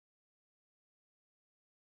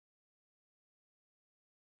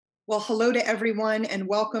Well, hello to everyone, and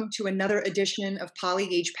welcome to another edition of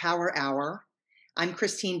Poligage Power Hour. I'm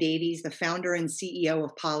Christine Davies, the founder and CEO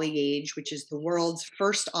of Poligage, which is the world's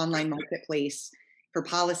first online marketplace for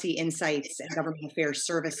policy insights and government affairs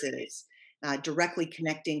services, directly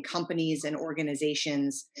connecting companies and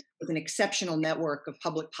organizations with an exceptional network of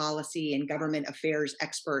public policy and government affairs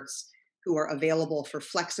experts who are available for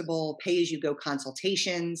flexible pay-as-you-go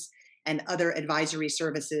consultations and other advisory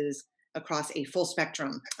services across a full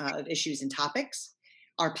spectrum of issues and topics.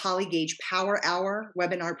 Our Poligage Power Hour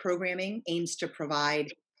webinar programming aims to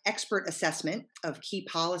provide expert assessment of key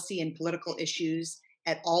policy and political issues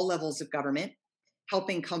at all levels of government,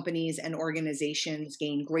 helping companies and organizations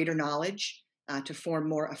gain greater knowledge to form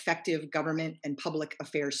more effective government and public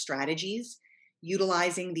affairs strategies,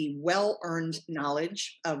 utilizing the well-earned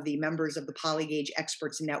knowledge of the members of the Poligage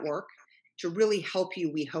Experts Network to really help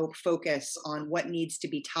you, we hope, focus on what needs to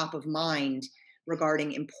be top of mind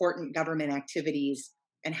regarding important government activities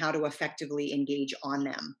and how to effectively engage on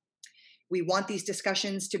them. We want these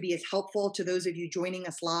discussions to be as helpful to those of you joining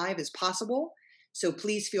us live as possible, so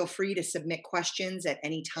please feel free to submit questions at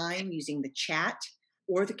any time using the chat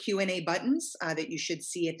or the Q&A buttons that you should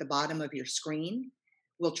see at the bottom of your screen.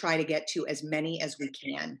 We'll try to get to as many as we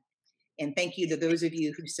can. And thank you to those of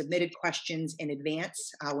you who submitted questions in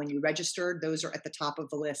advance when you registered. Those are at the top of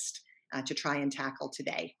the list to try and tackle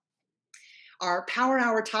today. Our Power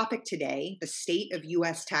Hour topic today, the state of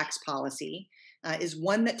U.S. tax policy, is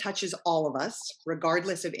one that touches all of us,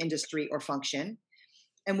 regardless of industry or function.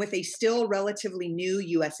 And with a still relatively new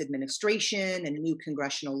U.S. administration and new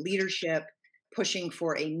congressional leadership pushing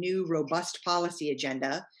for a new robust policy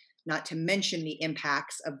agenda, not to mention the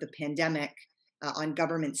impacts of the pandemic on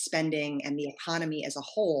government spending and the economy as a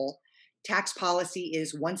whole, tax policy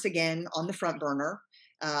is once again on the front burner,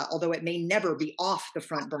 although it may never be off the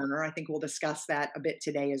front burner. I think we'll discuss that a bit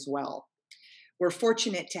today as well. We're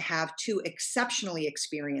fortunate to have two exceptionally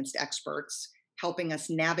experienced experts helping us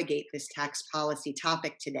navigate this tax policy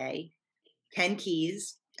topic today, Ken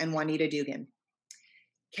Kies and Juanita Duggan.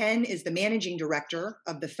 Ken is the managing director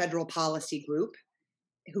of the Federal Policy Group,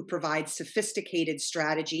 who provides sophisticated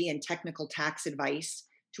strategy and technical tax advice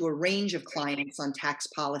to a range of clients on tax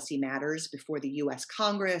policy matters before the U.S.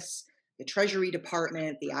 Congress, the Treasury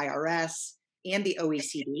Department, the IRS, and the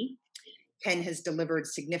OECD. Ken has delivered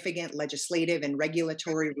significant legislative and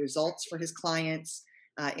regulatory results for his clients,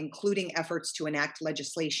 including efforts to enact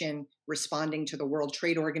legislation responding to the World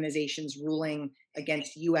Trade Organization's ruling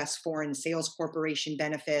against U.S. foreign sales corporation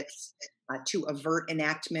benefits, to avert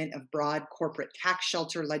enactment of broad corporate tax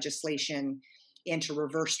shelter legislation, and to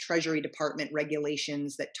reverse Treasury Department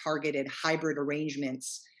regulations that targeted hybrid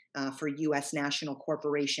arrangements for U.S. national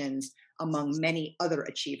corporations, among many other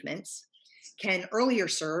achievements. Ken earlier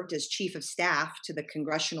served as Chief of Staff to the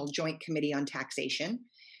Congressional Joint Committee on Taxation,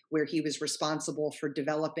 where he was responsible for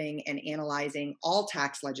developing and analyzing all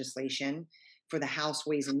tax legislation for the House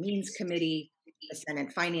Ways and Means Committee, the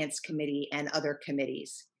Senate Finance Committee, and other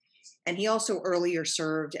committees. And he also earlier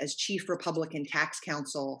served as Chief Republican Tax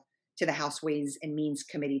Counsel to the House Ways and Means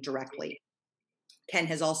Committee directly. Ken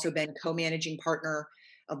has also been co-managing partner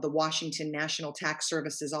of the Washington National Tax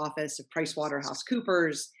Services Office of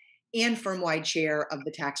PricewaterhouseCoopers and firmwide chair of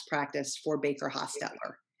the tax practice for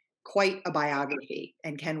BakerHostetler. Quite a biography.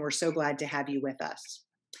 And Ken, we're so glad to have you with us.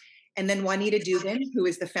 And then Juanita Duggan, who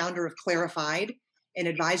is the founder of Clarified, an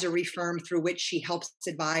advisory firm through which she helps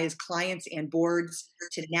advise clients and boards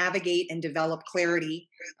to navigate and develop clarity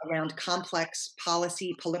around complex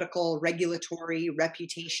policy, political, regulatory,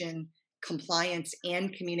 reputation, compliance,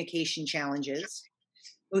 and communication challenges.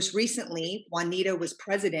 Most recently, Juanita was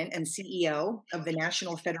president and CEO of the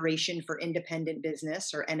National Federation for Independent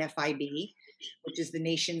Business, or NFIB, which is the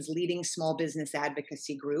nation's leading small business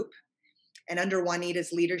advocacy group. And under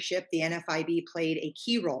Juanita's leadership, the NFIB played a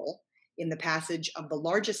key role in the passage of the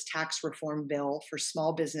largest tax reform bill for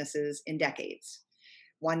small businesses in decades.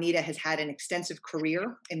 Juanita has had an extensive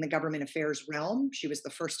career in the government affairs realm. She was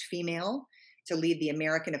the first female to lead the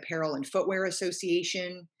American Apparel and Footwear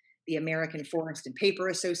Association, the American Forest and Paper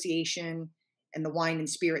Association, and the Wine and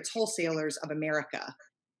Spirits Wholesalers of America,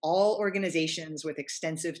 all organizations with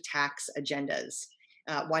extensive tax agendas.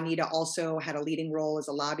 Juanita also had a leading role as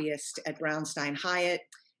a lobbyist at Brownstein Hyatt,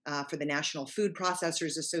 for the National Food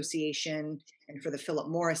Processors Association, and for the Philip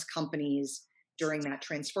Morris companies during that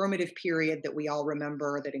transformative period that we all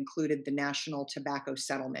remember that included the National Tobacco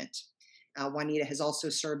Settlement. Juanita has also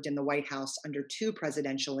served in the White House under two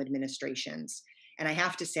presidential administrations. And I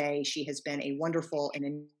have to say, she has been a wonderful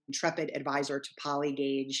and intrepid advisor to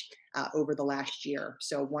Poligage over the last year.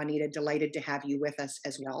 So Juanita, delighted to have you with us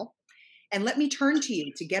as well. And let me turn to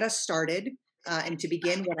you to get us started and to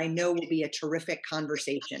begin what I know will be a terrific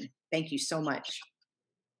conversation. Thank you so much.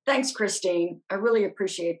 Thanks, Christine. I really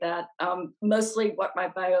appreciate that. Mostly what my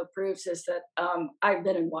bio proves is that I've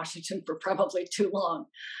been in Washington for probably too long.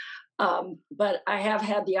 But I have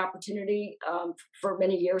had the opportunity for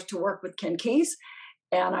many years to work with Ken Kies,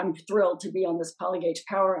 and I'm thrilled to be on this Poligage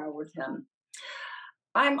Power Hour with him.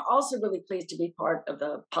 I'm also really pleased to be part of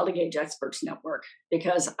the Poligage Experts Network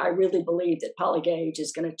because I really believe that Poligage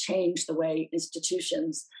is going to change the way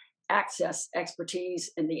institutions access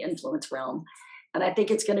expertise in the influence realm. And I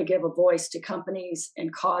think it's going to give a voice to companies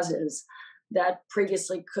and causes that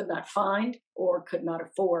previously could not find or could not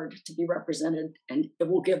afford to be represented, and it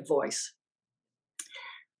will give voice.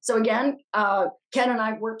 So again, Ken and I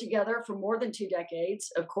have worked together for more than 2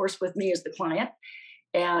 decades, of course, with me as the client.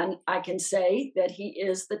 And I can say that he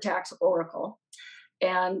is the tax oracle.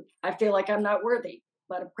 And I feel like I'm not worthy,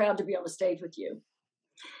 but I'm proud to be on the stage with you.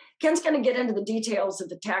 Ken's going to get into the details of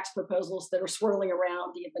the tax proposals that are swirling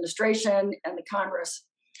around the administration and the Congress.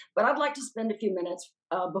 But I'd like to spend a few minutes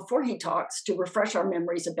before he talks to refresh our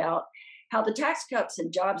memories about how the Tax Cuts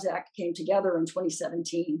and Jobs Act came together in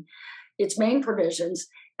 2017, its main provisions,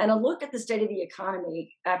 and a look at the state of the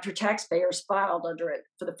economy after taxpayers filed under it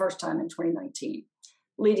for the first time in 2019,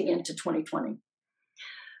 leading into 2020.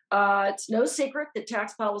 It's no secret that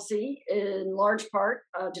tax policy, in large part,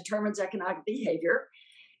 determines economic behavior.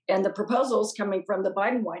 And the proposals coming from the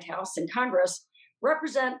Biden White House and Congress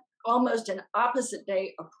represent almost an opposite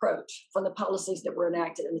day approach from the policies that were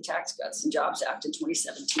enacted in the Tax Cuts and Jobs Act in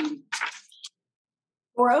 2017.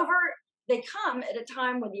 Moreover, they come at a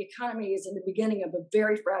time when the economy is in the beginning of a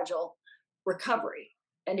very fragile recovery.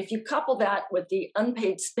 And if you couple that with the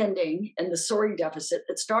unpaid spending and the soaring deficit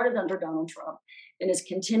that started under Donald Trump and is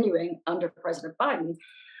continuing under President Biden,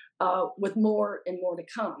 with more and more to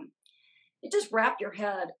come, you just wrap your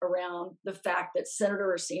head around the fact that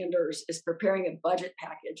Senator Sanders is preparing a budget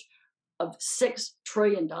package of $6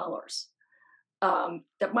 trillion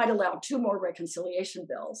that might allow 2 more reconciliation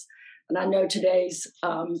bills. And I know today's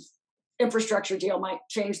infrastructure deal might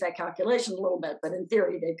change that calculation a little bit, but in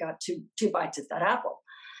theory, they've got two bites at that apple.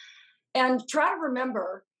 And try to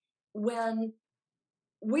remember when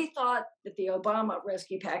we thought that the Obama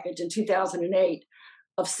rescue package in 2008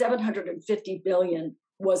 of $750 billion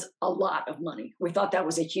was a lot of money. We thought that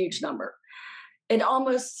was a huge number. It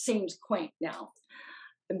almost seems quaint now.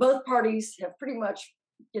 And both parties have pretty much,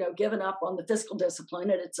 given up on the fiscal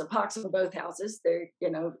discipline, and it's a pox on both houses.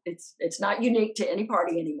 It's not unique to any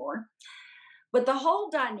party anymore. But the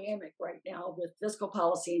whole dynamic right now with fiscal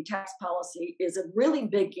policy and tax policy is a really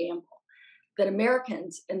big gamble that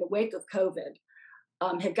Americans, in the wake of COVID,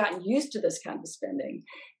 have gotten used to this kind of spending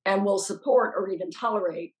and will support or even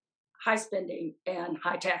tolerate high spending and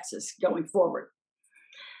high taxes going forward.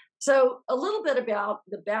 So a little bit about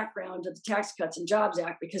the background of the Tax Cuts and Jobs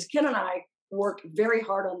Act, because Ken and I worked very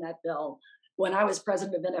hard on that bill when I was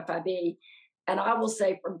president of NFIB. And I will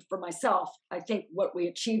say for myself, I think what we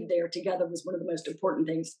achieved there together was one of the most important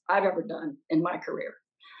things I've ever done in my career.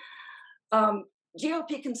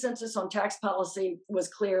 GOP consensus on tax policy was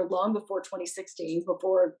clear long before 2016,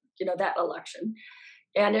 before that election.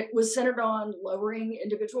 And it was centered on lowering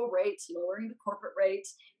individual rates, lowering the corporate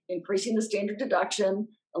rates, increasing the standard deduction,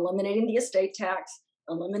 eliminating the estate tax,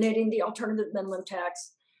 eliminating the alternative minimum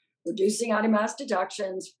tax, reducing itemized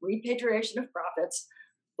deductions, repatriation of profits,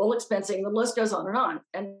 full expensing, the list goes on.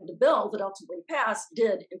 And the bill that ultimately passed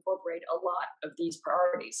did incorporate a lot of these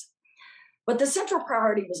priorities. But the central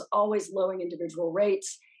priority was always lowering individual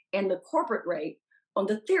rates and the corporate rate on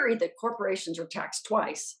the theory that corporations are taxed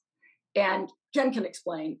twice. And Ken can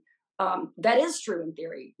explain that is true in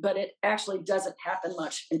theory, but it actually doesn't happen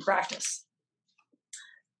much in practice.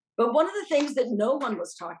 But one of the things that no one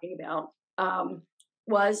was talking about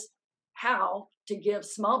was how to give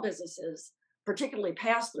small businesses, particularly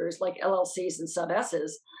pass-throughs like LLCs and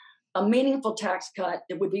sub-S's, a meaningful tax cut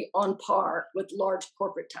that would be on par with large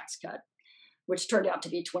corporate tax cut, which turned out to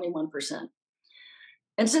be 21%.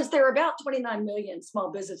 And since there are about 29 million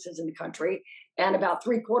small businesses in the country, and about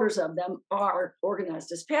 3/4 of them are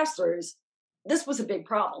organized as pass-throughs, this was a big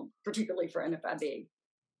problem, particularly for NFIB.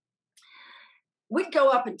 We'd go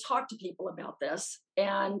up and talk to people about this,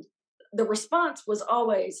 and the response was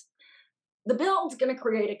always, the bill is going to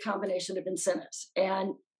create a combination of incentives,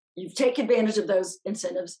 and you take advantage of those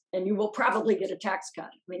incentives, and you will probably get a tax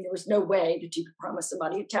cut. I mean, there was no way that you could promise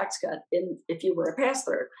somebody a tax cut if you were a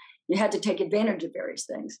pass-through. You had to take advantage of various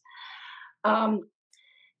things.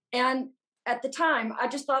 And at the time, I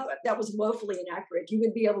just thought that was woefully inaccurate. You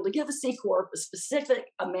would be able to give a C Corp a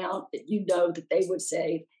specific amount that you know that they would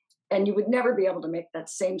save, And you would never be able to make that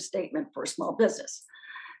same statement for a small business.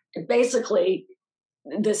 And basically,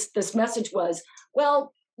 this message was,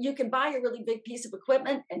 well, you can buy a really big piece of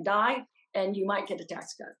equipment and die, and you might get a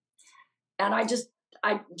tax cut. And I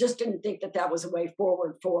just didn't think that was a way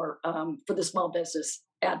forward for the small business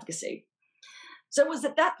advocacy. So it was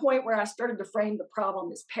at that point where I started to frame the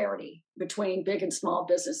problem as parity between big and small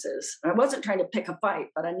businesses. And I wasn't trying to pick a fight,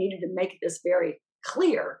 but I needed to make this very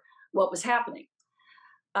clear what was happening.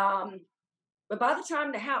 But by the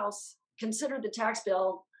time the House considered the tax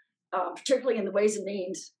bill, particularly in the Ways and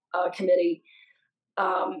Means Committee,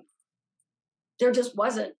 there just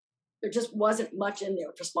wasn't much in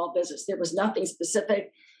there for small business. There was nothing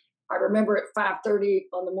specific. I remember at 5:30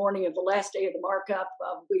 on the morning of the last day of the markup,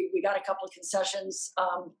 we got a couple of concessions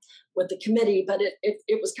with the committee, but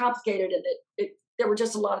it was complicated, and there were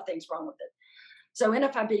just a lot of things wrong with it. So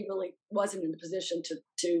NFIB really wasn't in the position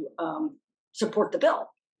to support the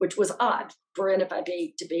bill, which was odd for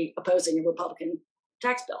NFIB to be opposing a Republican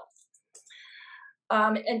tax bill.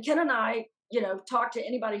 And Ken and I, talked to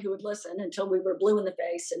anybody who would listen until we were blue in the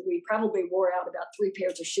face, and we probably wore out about 3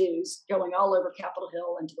 pairs of shoes going all over Capitol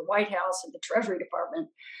Hill and to the White House and the Treasury Department,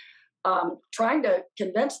 trying to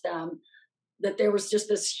convince them that there was just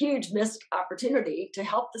this huge missed opportunity to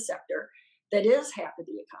help the sector that is half of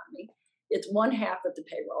the economy. It's 1/2 of the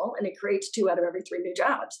payroll, and it creates 2 out of every 3 new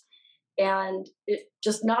jobs. And it's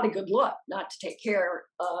just not a good look not to take care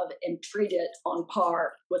of and treat it on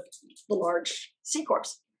par with the large C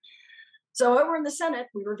Corps. So over in the Senate,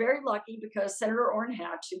 we were very lucky because Senator Orrin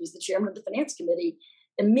Hatch, who was the chairman of the Finance Committee,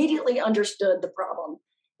 immediately understood the problem,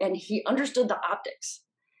 and he understood the optics.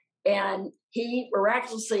 And he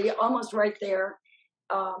miraculously, almost right there,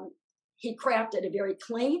 he crafted a very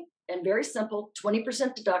clean and very simple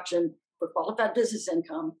 20% deduction for qualified business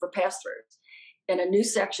income for pass-throughs in a new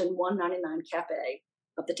section 199 Cap A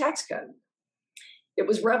of the tax code. It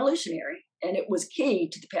was revolutionary, and it was key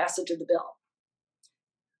to the passage of the bill.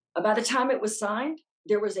 By the time it was signed,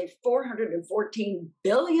 there was a $414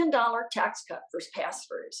 billion tax cut for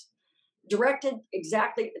pass-throughs, directed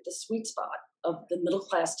exactly at the sweet spot of the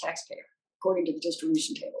middle-class taxpayer, according to the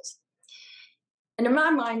distribution tables. And in my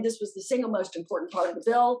mind, this was the single most important part of the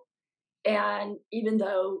bill. And even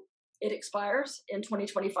though it expires in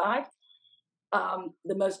 2025,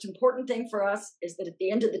 the most important thing for us is that at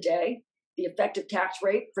the end of the day, the effective tax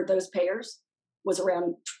rate for those payers was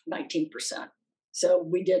around 19%. So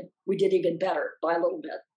we did even better by a little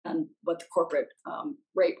bit, and what the corporate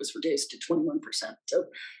rate was reduced to 21%. So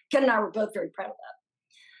Ken and I were both very proud of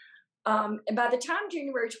that. And by the time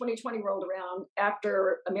January 2020 rolled around,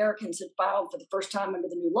 after Americans had filed for the first time under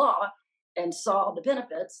the new law and saw the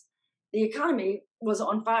benefits, the economy was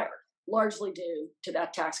on fire, largely due to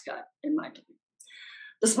that tax cut, in my opinion.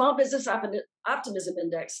 The Small Business Optimism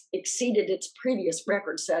Index exceeded its previous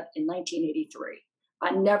record set in 1983.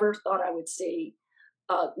 I never thought I would see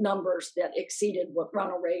numbers that exceeded what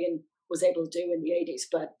Ronald Reagan was able to do in the 80s,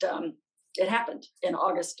 but it happened in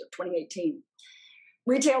August of 2018.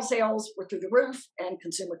 Retail sales were through the roof, and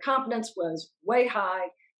consumer confidence was way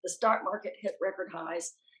high. The stock market hit record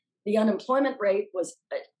highs. The unemployment rate was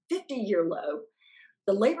a 50-year low.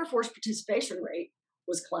 The labor force participation rate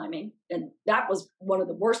was climbing, and that was one of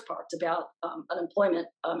the worst parts about unemployment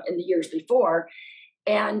in the years before.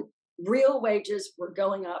 And real wages were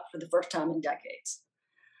going up for the first time in decades.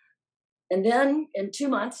 And then in 2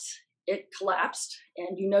 months, it collapsed,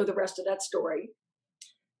 and you know the rest of that story.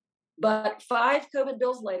 But 5 COVID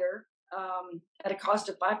bills later, at a cost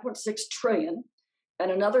of $5.6 trillion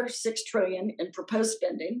and another $6 trillion in proposed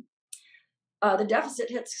spending, the deficit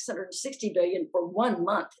hit $660 billion for 1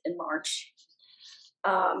 month in March.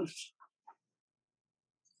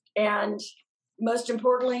 And most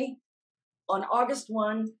importantly, on August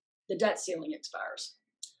 1, the debt ceiling expires.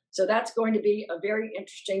 So that's going to be a very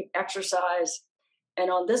interesting exercise.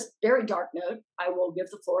 And on this very dark note, I will give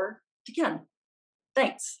the floor to Ken.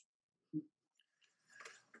 Thanks.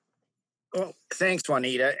 Well, thanks,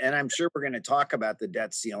 Juanita. And I'm sure we're going to talk about the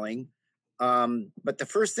debt ceiling. But the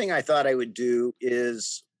first thing I thought I would do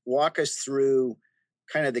is walk us through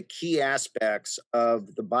kind of the key aspects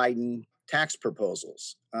of the Biden tax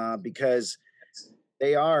proposals, because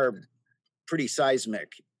they are pretty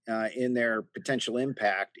seismic in their potential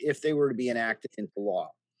impact if they were to be enacted into law.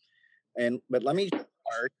 But let me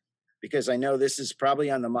start, because I know this is probably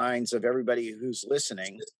on the minds of everybody who's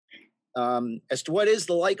listening, as to what is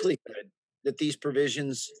the likelihood that these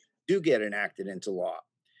provisions do get enacted into law.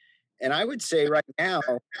 And I would say right now,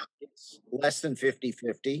 it's less than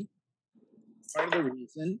 50-50. Part of the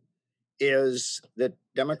reason is that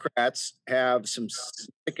Democrats have some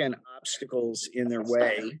significant obstacles in their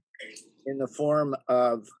way in the form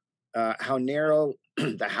of how narrow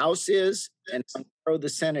the House is and how narrow the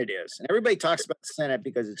Senate is. And everybody talks about the Senate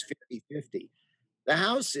because it's 50-50. The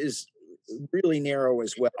House is really narrow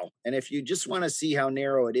as well. And if you just want to see how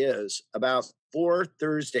narrow it is, about 4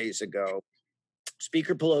 Thursdays ago,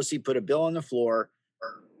 Speaker Pelosi put a bill on the floor,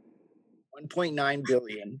 1.9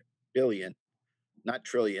 billion, not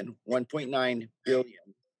trillion, 1.9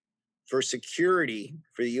 billion for security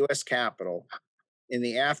for the US Capitol in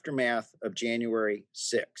the aftermath of January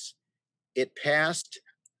 6th. It passed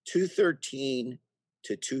 213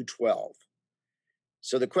 to 212.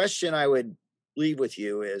 So the question I would leave with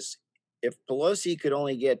you is, if Pelosi could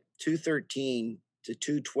only get 213 to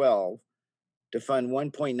 212 to fund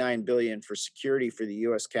 1.9 billion for security for the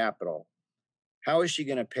US Capitol, how is she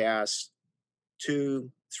going to pass 2,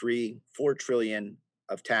 3, 4 trillion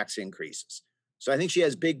of tax increases? So I think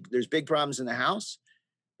there's big problems in the House,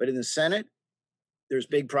 but in the Senate, there's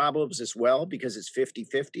big problems as well because it's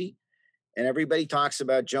 50-50. And everybody talks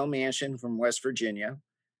about Joe Manchin from West Virginia.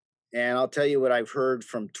 And I'll tell you what I've heard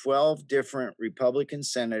from 12 different Republican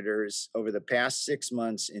senators over the past 6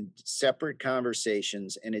 months in separate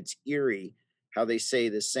conversations. And it's eerie how they say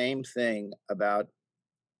the same thing about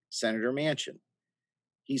Senator Manchin.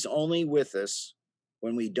 He's only with us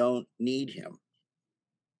when we don't need him.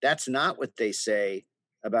 That's not what they say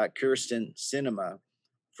about Kyrsten Sinema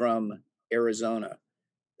from Arizona.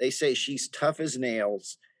 They say she's tough as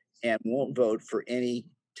nails and won't vote for any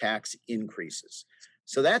tax increases.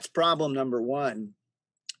 So that's problem number one.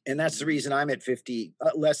 And that's the reason I'm at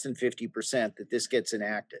less than 50% that this gets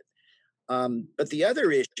enacted. But the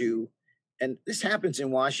other issue, and this happens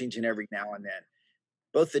in Washington every now and then,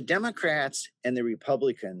 both the Democrats and the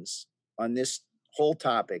Republicans on this whole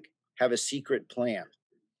topic have a secret plan.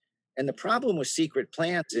 And the problem with secret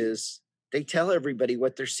plans is they tell everybody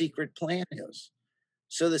what their secret plan is.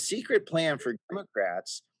 So the secret plan for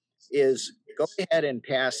Democrats is go ahead and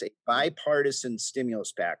pass a bipartisan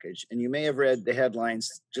stimulus package. And you may have read the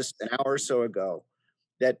headlines just an hour or so ago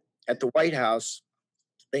that at the White House,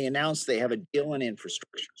 they announced they have a deal on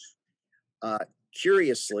infrastructure.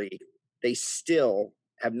 Curiously, they still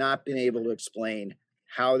have not been able to explain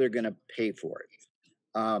how they're going to pay for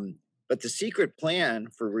it. But the secret plan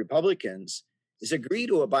for Republicans is agree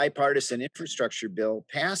to a bipartisan infrastructure bill,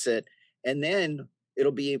 pass it, and then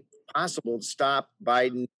it'll be possible to stop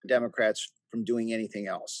Biden Democrats from doing anything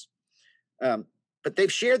else. But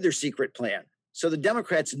they've shared their secret plan. So the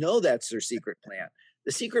Democrats know that's their secret plan.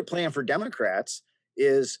 The secret plan for Democrats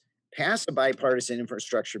is pass a bipartisan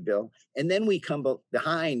infrastructure bill, and then we come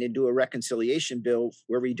behind and do a reconciliation bill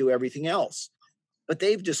where we do everything else. But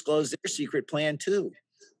they've disclosed their secret plan too.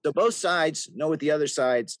 So both sides know what the other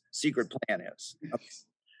side's secret plan is. Okay.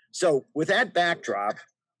 So with that backdrop,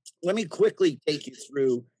 let me quickly take you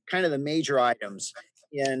through kind of the major items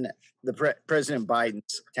in the President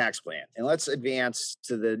Biden's tax plan. And let's advance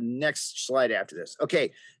to the next slide after this.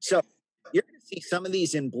 Okay, so you're going to see some of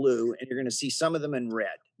these in blue and you're going to see some of them in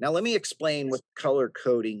red. Now, let me explain what color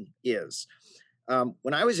coding is.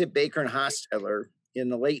 When I was at BakerHostetler in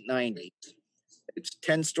the late 90s, it's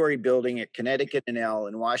a 10-story building at Connecticut and L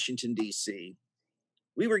in Washington, D.C.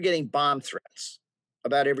 We were getting bomb threats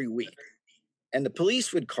about every week. And the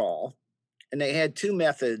police would call, and they had two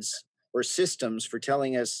methods or systems for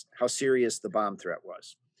telling us how serious the bomb threat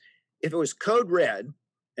was. If it was code red,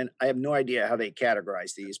 and I have no idea how they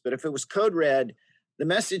categorize these, but if it was code red, the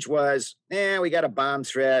message was, we got a bomb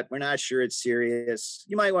threat. We're not sure it's serious.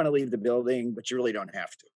 You might want to leave the building, but you really don't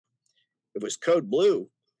have to. If it was code blue,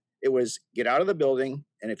 it was get out of the building.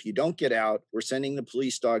 And if you don't get out, we're sending the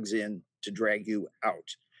police dogs in to drag you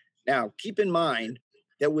out. Now, keep in mind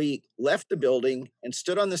that we left the building and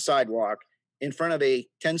stood on the sidewalk in front of a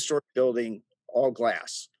 10-story building, all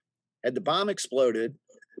glass. Had the bomb exploded,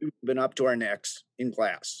 we've been up to our necks in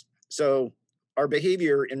glass. So our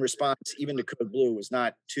behavior in response, even to code blue, was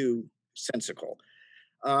not too sensical.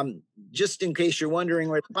 Just in case you're wondering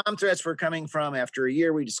where the bomb threats were coming from, after a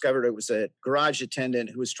year, we discovered it was a garage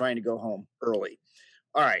attendant who was trying to go home early.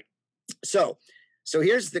 All right, so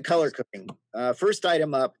here's the color coding. First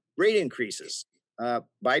item up, rate increases.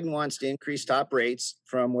 Biden wants to increase top rates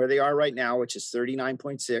from where they are right now, which is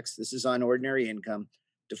 39.6. This is on ordinary income,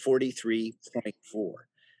 to 43.4.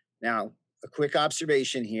 Now, a quick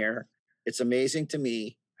observation here. It's amazing to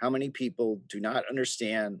me how many people do not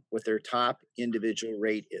understand what their top individual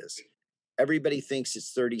rate is. Everybody thinks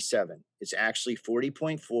it's 37. It's actually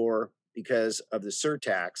 40.4 because of the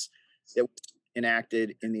surtax that was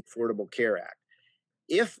enacted in the Affordable Care Act.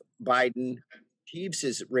 If Biden achieves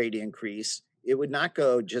his rate increase, it would not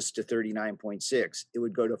go just to 39.6. It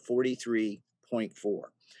would go to 43.4.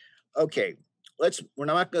 Okay, I'm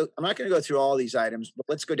not going to go through all these items, but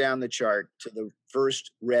let's go down the chart to the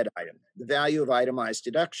first red item, the value of itemized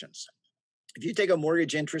deductions. If you take a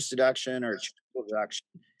mortgage interest deduction or a charitable deduction,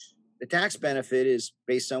 the tax benefit is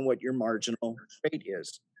based on what your marginal rate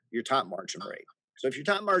is, your top margin rate. So if your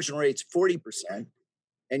top margin rate's 40%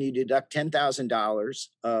 and you deduct $10,000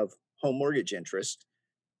 of home mortgage interest,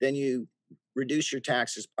 then you reduce your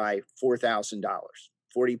taxes by $4,000,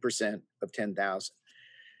 40% of $10,000.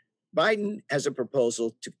 Biden has a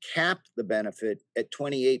proposal to cap the benefit at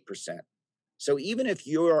 28%. So even if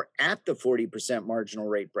you're at the 40% marginal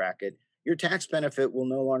rate bracket, your tax benefit will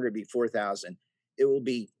no longer be $4,000. It will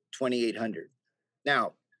be $2,800.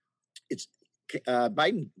 Now, it's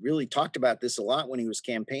Biden really talked about this a lot when he was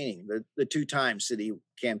campaigning. The 2 times that he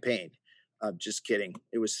campaigned. Just kidding.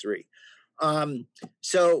 It was 3.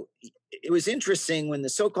 So it was interesting when the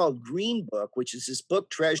so-called Green Book, which is this book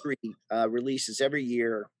Treasury releases every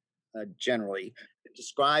year, generally, it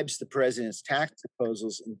describes the president's tax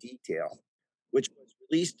proposals in detail, which was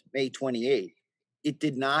released May 28th. It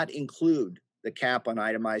did not include the cap on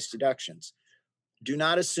itemized deductions. Do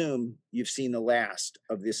not assume you've seen the last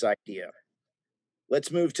of this idea.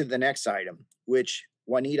 Let's move to the next item, which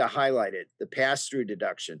Juanita highlighted, the pass-through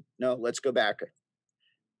deduction. No, let's go back.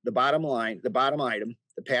 The bottom line, the bottom item,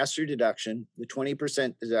 the pass-through deduction, the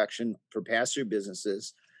 20% deduction for pass-through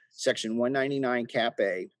businesses, Section 199 Cap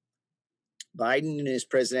A. Biden in his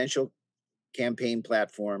presidential campaign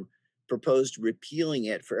platform proposed repealing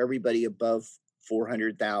it for everybody above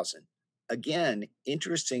 400,000. Again,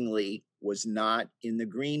 interestingly, was not in the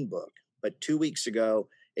Green Book. But 2 weeks ago,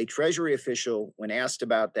 a Treasury official, when asked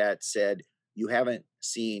about that, said, you haven't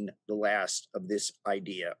seen the last of this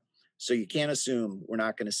idea. So you can't assume we're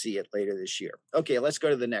not going to see it later this year. Okay, let's go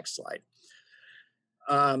to the next slide.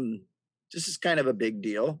 This is kind of a big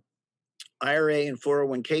deal. IRA and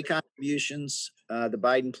 401k contributions, the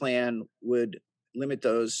Biden plan would limit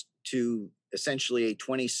those to essentially a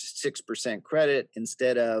 26% credit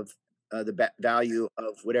instead of the value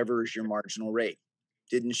of whatever is your marginal rate.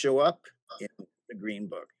 Didn't show up in the Green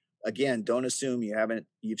Book. Again, don't assume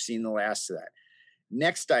you've seen the last of that.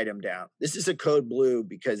 Next item down. This is a code blue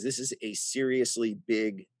because this is a seriously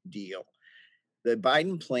big deal. The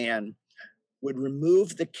Biden plan would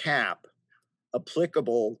remove the cap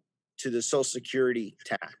applicable to the Social Security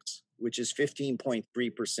tax, which is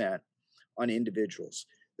 15.3% on individuals.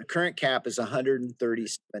 The current cap is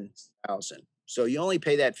 $137,000. So you only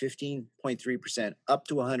pay that 15.3% up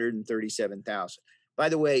to $137,000. By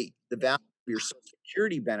the way, the value of your Social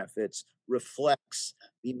Security benefits reflects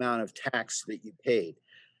the amount of tax that you paid.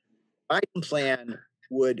 Biden plan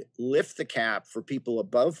would lift the cap for people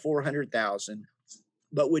above 400,000,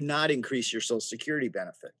 but would not increase your Social Security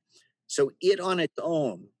benefit. So it on its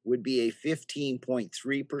own would be a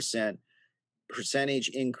 15.3% percentage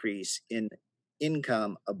increase in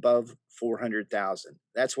income above 400,000.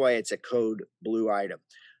 That's why it's a code blue item.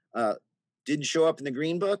 Didn't show up in the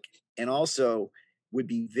Green Book, and also would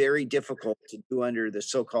be very difficult to do under the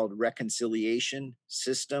so-called reconciliation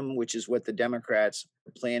system, which is what the Democrats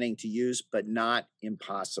are planning to use, but not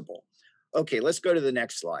impossible. Okay, let's go to the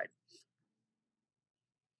next slide.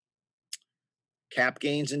 Cap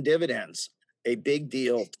gains and dividends, a big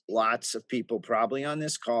deal to lots of people probably on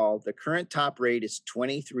this call. The current top rate is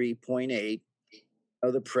 23.8.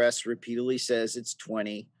 The press repeatedly says it's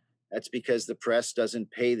 20. That's because the press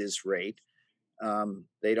doesn't pay this rate.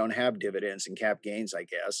 They don't have dividends and cap gains, I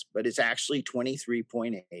guess, but it's actually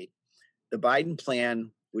 23.8. The Biden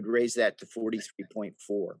plan would raise that to 43.4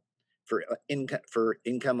 for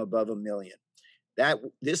income above $1 million.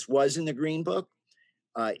 This was in the Green Book.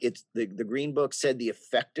 It's the Green Book said the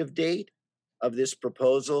effective date of this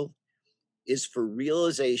proposal is for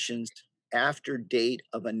realizations after date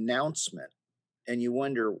of announcement. And you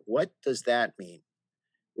wonder, what does that mean?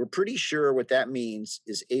 We're pretty sure what that means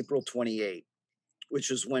is April 28th, which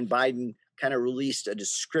was when Biden kind of released a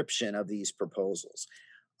description of these proposals.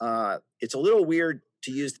 It's a little weird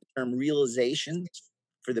to use the term realizations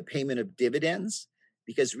for the payment of dividends,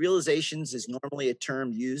 because realizations is normally a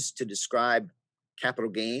term used to describe capital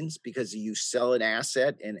gains because you sell an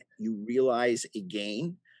asset and you realize a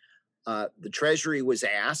gain. The Treasury was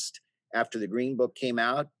asked after the Green Book came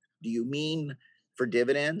out, do you mean for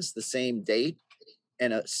dividends the same date?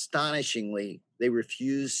 And astonishingly, they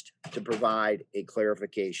refused to provide a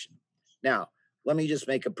clarification. Now, let me just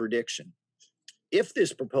make a prediction. If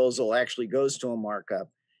this proposal actually goes to a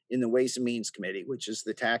markup in the Ways and Means Committee, which is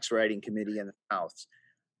the tax writing committee in the House,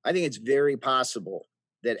 I think it's very possible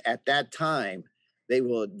that at that time, they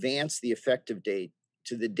will advance the effective date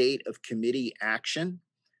to the date of committee action.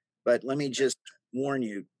 But let me just warn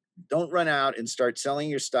you, don't run out and start selling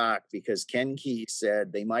your stock because Ken Kies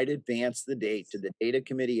said they might advance the date to the data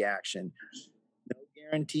committee action. No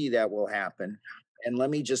guarantee that will happen. And let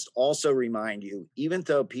me just also remind you, even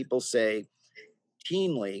though people say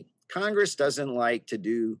keenly, Congress doesn't like to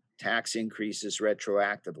do tax increases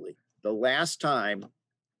retroactively. The last time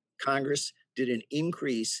Congress did an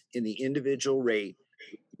increase in the individual rate,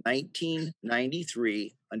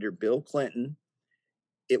 1993, under Bill Clinton.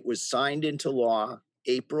 It was signed into law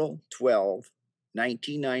April 12,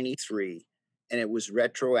 1993, and it was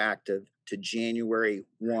retroactive to January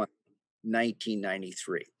 1,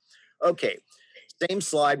 1993. Okay, same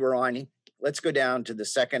slide we're on. Let's go down to the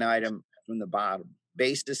second item from the bottom,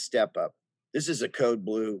 basis step up. This is a code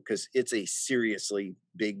blue because it's a seriously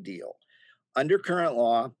big deal. Under current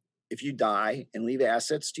law, if you die and leave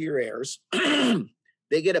assets to your heirs,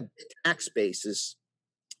 they get a tax basis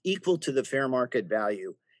equal to the fair market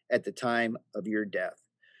value at the time of your death.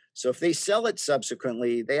 So if they sell it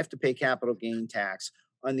subsequently, they have to pay capital gain tax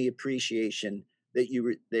on the appreciation that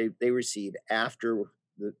they receive after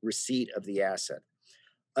the receipt of the asset.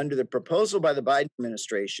 Under the proposal by the Biden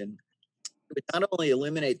administration, it would not only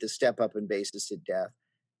eliminate the step up in basis at death,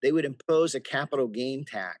 they would impose a capital gain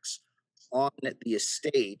tax on the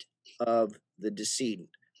estate of the decedent.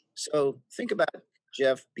 So think about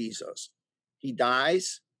Jeff Bezos. He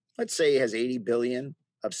dies, let's say he has 80 billion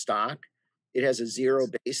of stock. It has a zero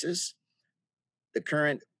basis. The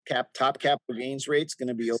current top capital gains rate is going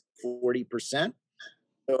to be over 40%.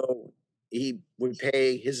 So he would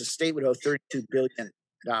pay, his estate would owe $32 billion.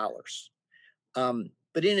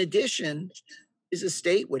 But in addition, his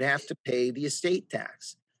estate would have to pay the estate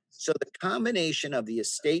tax. So the combination of the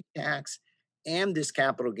estate tax and this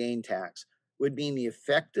capital gain tax would mean the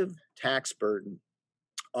effective tax burden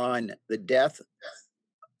on the death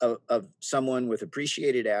of someone with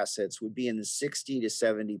appreciated assets would be in the 60 to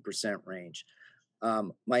 70% range.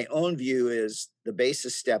 My own view is the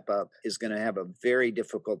basis step up is going to have a very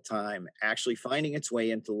difficult time actually finding its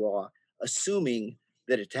way into law, assuming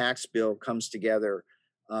that a tax bill comes together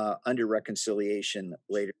under reconciliation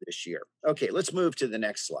later this year. Okay, let's move to the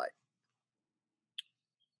next slide.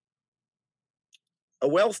 A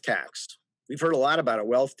wealth tax. We've heard a lot about a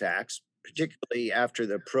wealth tax, particularly after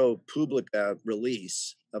the ProPublica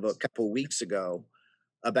release of a couple of weeks ago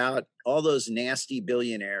about all those nasty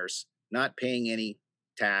billionaires not paying any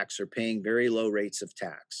tax or paying very low rates of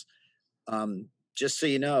tax. Just so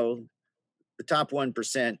you know, the top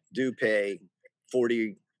 1% do pay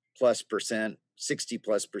 40 plus percent, 60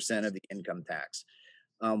 plus percent of the income tax.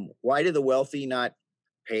 Why do the wealthy not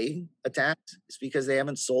pay a tax? It's because they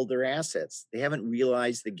haven't sold their assets. They haven't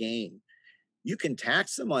realized the gain. You can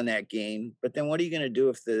tax them on that gain, but then what are you going to do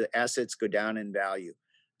if the assets go down in value?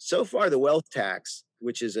 So far, the wealth tax,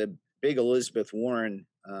 which is a big Elizabeth Warren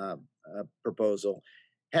proposal,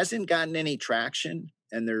 hasn't gotten any traction,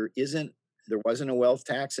 and there wasn't a wealth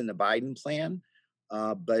tax in the Biden plan.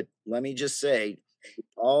 But let me just say,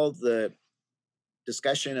 all the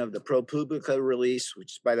discussion of the ProPublica release,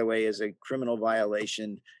 which by the way is a criminal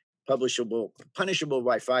violation, punishable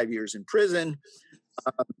by 5 years in prison.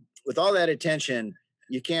 With all that attention,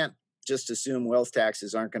 you can't just assume wealth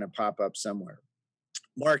taxes aren't going to pop up somewhere.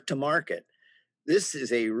 Mark to market. This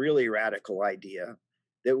is a really radical idea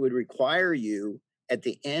that would require you at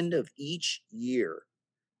the end of each year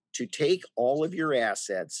to take all of your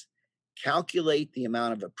assets, calculate the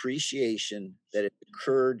amount of appreciation that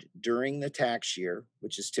occurred during the tax year,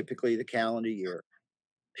 which is typically the calendar year,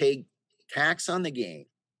 pay tax on the gain,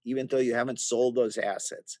 even though you haven't sold those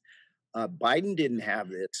assets. Biden didn't have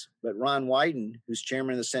this, but Ron Wyden, who's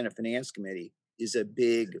chairman of the Senate Finance Committee, is a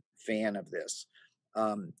big fan of this.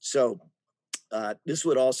 This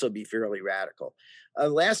would also be fairly radical.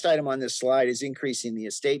 Last item on this slide is increasing the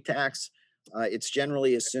estate tax. It's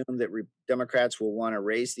generally assumed that Democrats will want to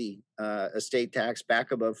raise the estate tax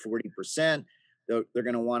back above 40%. They're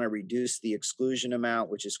going to want to reduce the exclusion amount,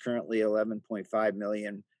 which is currently $11.5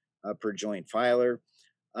 million per joint filer.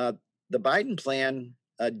 The Biden plan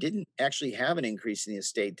didn't actually have an increase in the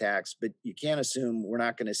estate tax, but you can't assume we're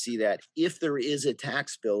not going to see that if there is a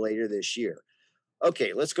tax bill later this year.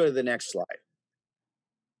 Okay, let's go to the next slide.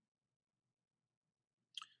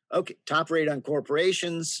 Okay, top rate on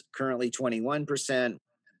corporations, currently 21%.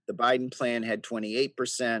 The Biden plan had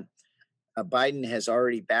 28%. Biden has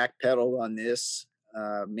already backpedaled on this.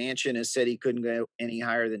 Manchin has said he couldn't go any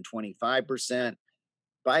higher than 25%.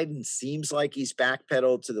 Biden seems like he's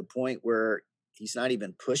backpedaled to the point where he's not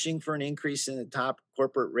even pushing for an increase in the top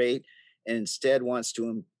corporate rate and instead wants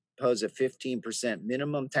to impose a 15%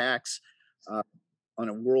 minimum tax on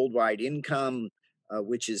a worldwide income.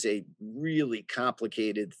 which is a really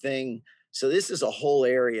complicated thing. So this is a whole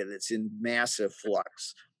area that's in massive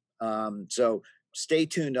flux. So stay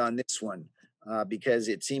tuned on this one because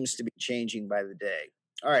it seems to be changing by the day.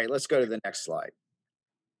 All right, let's go to the next slide.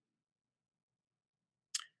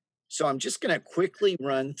 So I'm just going to quickly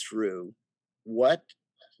run through what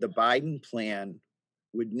the Biden plan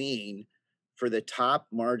would mean for the top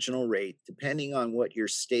marginal rate, depending on what your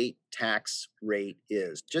state tax rate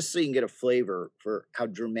is, just so you can get a flavor for how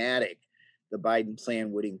dramatic the Biden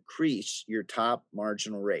plan would increase your top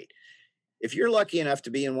marginal rate. If you're lucky enough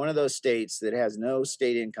to be in one of those states that has no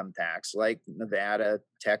state income tax, like Nevada,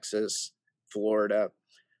 Texas, Florida,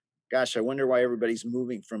 gosh, I wonder why everybody's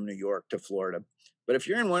moving from New York to Florida. But if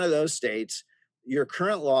you're in one of those states, your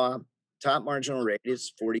current law top marginal rate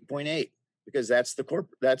is 40.8 because that's the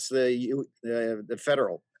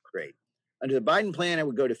federal rate. Under the Biden plan, it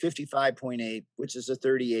would go to 55.8, which is a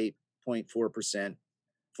 38.4%,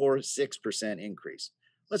 46% increase.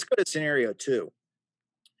 Let's go to scenario 2.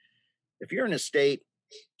 If you're in a state,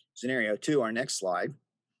 scenario 2, our next slide,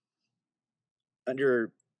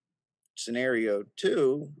 under scenario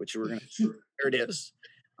 2, which we're going to, there it is.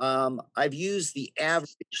 I've used the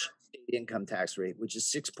average state income tax rate, which is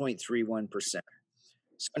 6.31%.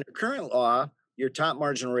 So under current law, your top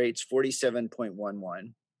marginal rate's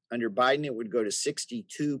 47.11. Under Biden, it would go to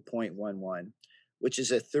 62.11, which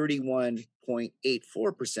is a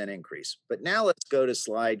 31.84% increase. But now let's go to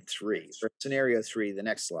slide 3, or scenario 3, the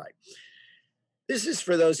next slide. This is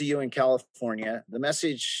for those of you in California. The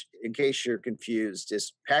message, in case you're confused,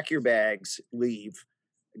 is pack your bags, leave,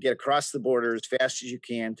 get across the border as fast as you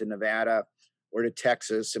can to Nevada or to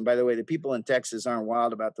Texas. And by the way, the people in Texas aren't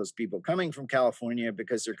wild about those people coming from California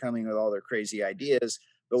because they're coming with all their crazy ideas.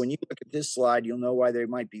 But when you look at this slide, you'll know why they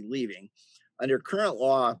might be leaving. Under current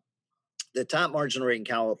law, the top marginal rate in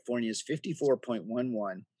California is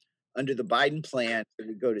 54.11. Under the Biden plan, it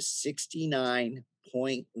would go to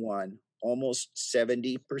 69.1, almost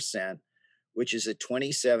 70%, which is a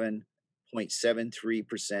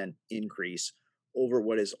 27.73% increase over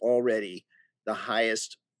what is already the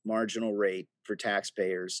highest marginal rate for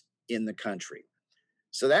taxpayers in the country.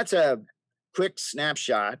 So that's a quick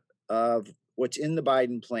snapshot of what's in the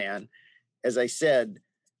Biden plan. As I said,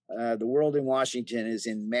 the world in Washington is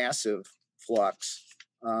in massive flux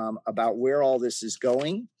about where all this is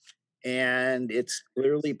going. And it's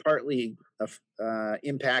clearly partly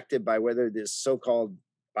impacted by whether this so-called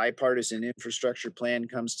bipartisan infrastructure plan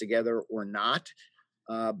comes together or not.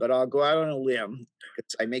 But I'll go out on a limb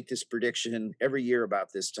because I make this prediction every year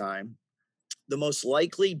about this time. The most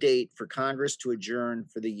likely date for Congress to adjourn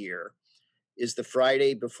for the year is the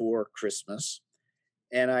Friday before Christmas.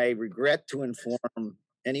 And I regret to inform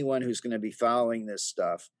anyone who's going to be following this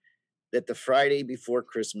stuff that the Friday before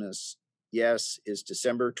Christmas, yes, is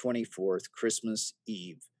December 24th, Christmas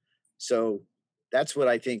Eve. So that's what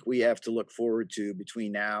I think we have to look forward to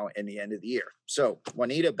between now and the end of the year. So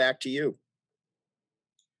Juanita, back to you.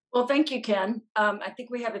 Well, thank you, Ken. I think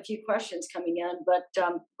we have a few questions coming in, but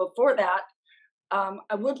before that,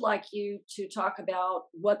 I would like you to talk about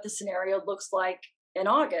what the scenario looks like in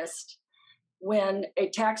August when a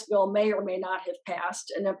tax bill may or may not have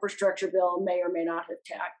passed, an infrastructure bill may or may not have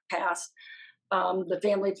passed, the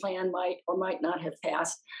family plan might or might not have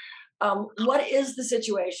passed. What is the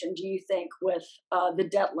situation, do you think, with the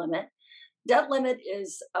debt limit? Debt limit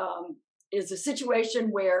is a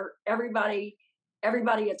situation where everybody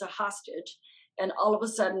is a hostage, and all of a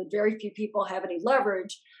sudden, very few people have any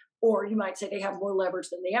leverage, or you might say they have more leverage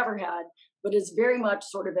than they ever had, but it's very much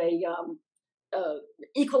sort of a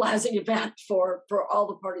equalizing event for all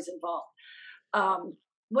the parties involved.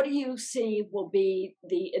 What do you see will be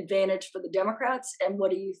the advantage for the Democrats, and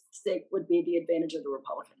what do you think would be the advantage of the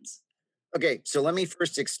Republicans? Okay, so let me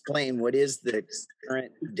first explain what is the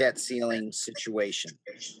current debt ceiling situation.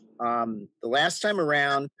 The last time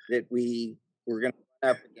around that we were going to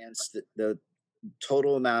run up against the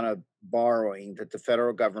total amount of borrowing that the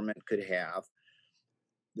federal government could have,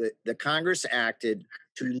 the Congress acted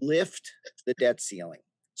to lift the debt ceiling.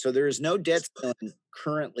 So there is no debt ceiling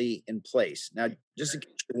currently in place. Now, just in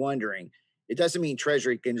case you're wondering, it doesn't mean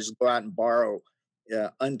Treasury can just go out and borrow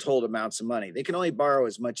untold amounts of money. They can only borrow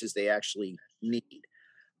as much as they actually need.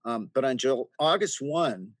 But on August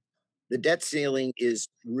 1, the debt ceiling is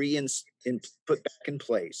put back in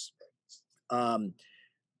place.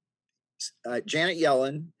 Janet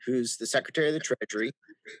Yellen, who's the Secretary of the Treasury,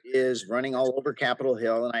 is running all over Capitol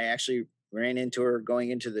Hill, and I actually ran into her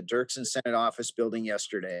going into the Dirksen Senate office building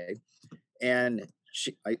yesterday. And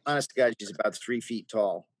honest to God, she's about 3 feet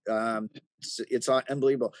tall. It's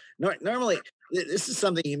unbelievable. Normally, this is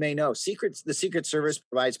something you may know. The Secret Service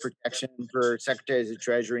provides protection for secretaries of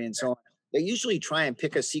Treasury and so on. They usually try and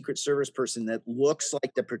pick a Secret Service person that looks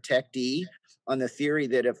like the protectee, on the theory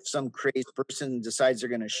that if some crazy person decides they're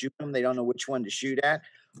going to shoot them, they don't know which one to shoot at.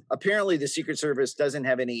 Apparently, the Secret Service doesn't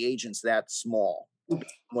have any agents that small,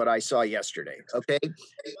 what I saw yesterday. Okay. But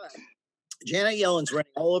Janet Yellen's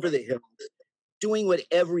running all over the Hill, doing what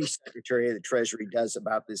every Secretary of the Treasury does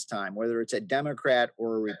about this time, whether it's a Democrat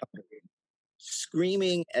or a Republican,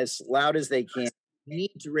 screaming as loud as they can, we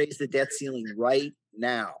need to raise the debt ceiling right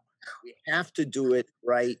now. We have to do it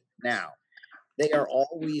right now. They are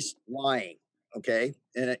always lying, okay?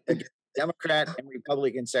 And again, Democrat and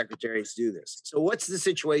Republican secretaries do this. So what's the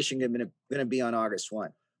situation going to be on August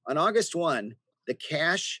 1? On August 1, the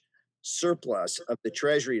cash surplus of the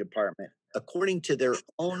Treasury Department, according to their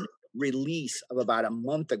own release of about a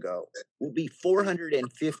month ago, will be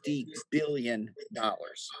 $450 billion,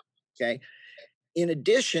 okay? In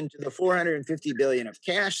addition to the $450 billion of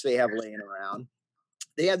cash they have laying around,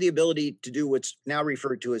 they have the ability to do what's now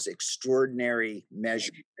referred to as extraordinary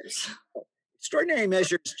measures. Extraordinary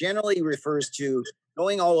measures generally refers to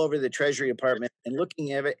going all over the Treasury Department and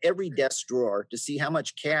looking at every desk drawer to see how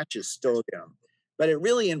much cash is still in them. But it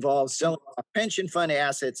really involves selling off pension fund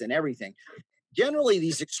assets and everything. Generally,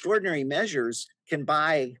 these extraordinary measures can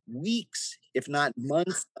buy weeks, if not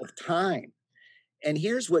months of time. And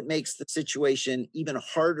here's what makes the situation even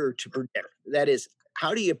harder to predict. That is,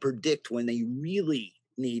 how do you predict when they really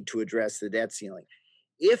need to address the debt ceiling?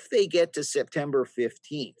 If they get to September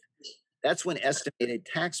 15th, that's when estimated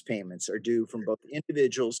tax payments are due from both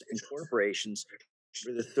individuals and corporations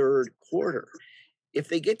for the third quarter. If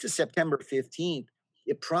they get to September 15th,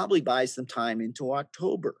 it probably buys them time into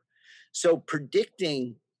October. So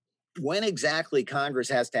predicting when exactly Congress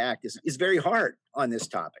has to act is very hard on this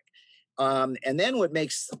topic. And then what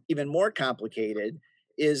makes even more complicated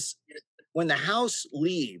is when the House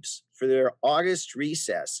leaves for their August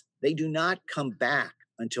recess, they do not come back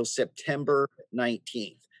until September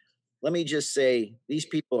 19th. Let me just say, these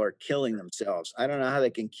people are killing themselves. I don't know how they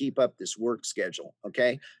can keep up this work schedule,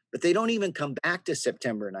 okay? But they don't even come back to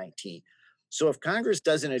September 19th. So if Congress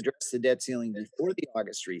doesn't address the debt ceiling before the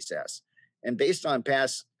August recess, and based on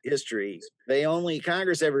past history,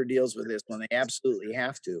 Congress ever deals with this when they absolutely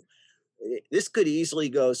have to. This could easily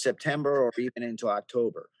go September or even into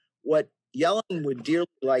October. What Yellen would dearly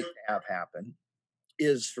like to have happen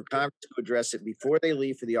is for Congress to address it before they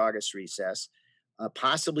leave for the August recess,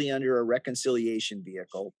 possibly under a reconciliation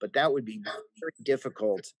vehicle, but that would be very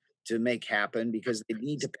difficult to make happen because they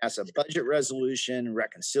need to pass a budget resolution,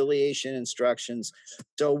 reconciliation instructions.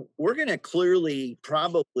 So we're going to clearly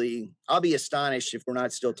I'll be astonished if we're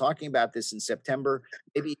not still talking about this in September,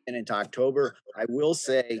 maybe even into October. I will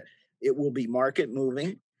say it will be market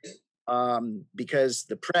moving because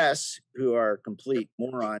the press, who are complete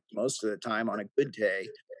morons most of the time on a good day,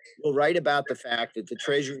 will write about the fact that the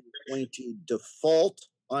Treasury is going to default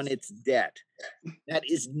on its debt. That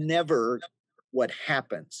is never what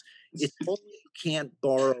happens. It's only you can't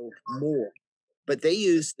borrow more. But they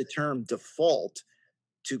use the term default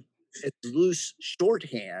as loose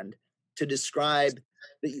shorthand to describe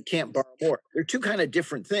that you can't borrow more. They're two kind of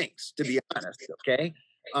different things, to be honest, okay?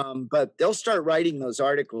 But they'll start writing those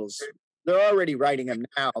articles. They're already writing them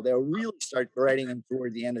now. They'll really start writing them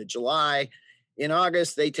toward the end of July. In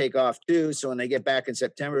August, they take off too. So when they get back in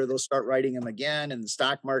September, they'll start writing them again, and the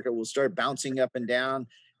stock market will start bouncing up and down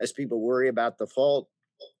as people worry about default.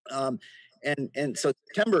 And so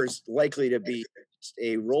September is likely to be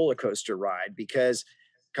a roller coaster ride because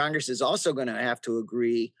Congress is also going to have to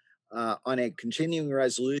agree on a continuing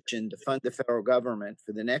resolution to fund the federal government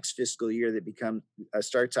for the next fiscal year that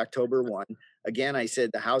starts October 1. Again, I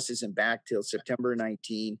said the House isn't back till September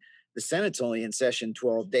 19. The Senate's only in session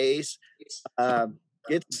 12 days.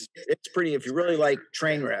 It's pretty. If you really like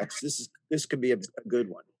train wrecks, this could be a good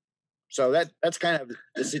one. So that's kind of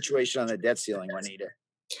the situation on the debt ceiling, Juanita.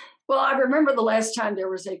 Well, I remember the last time there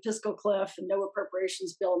was a fiscal cliff and no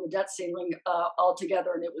appropriations bill and the debt ceiling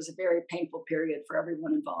altogether, and it was a very painful period for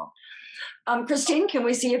everyone involved. Christine, can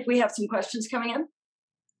we see if we have some questions coming in?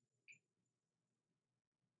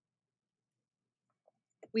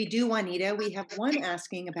 We do, Juanita. We have one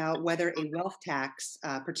asking about whether a wealth tax,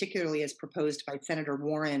 particularly as proposed by Senator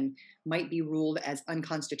Warren, might be ruled as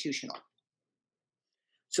unconstitutional.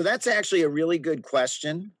 So that's actually a really good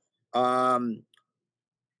question. But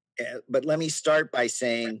let me start by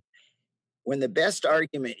saying, when the best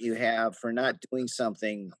argument you have for not doing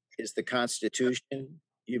something is the Constitution,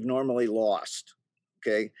 you've normally lost.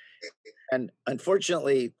 Okay. And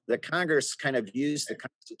unfortunately, the Congress kind of used the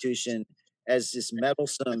Constitution as this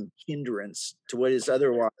meddlesome hindrance to what is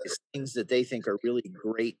otherwise things that they think are really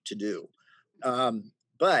great to do.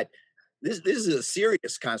 But this is a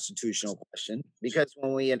serious constitutional question, because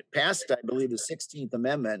when we had passed, I believe, the 16th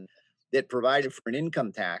Amendment that provided for an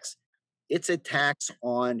income tax, it's a tax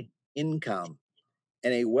on income,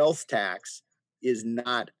 and a wealth tax is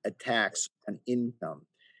not a tax on income.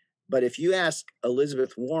 But if you ask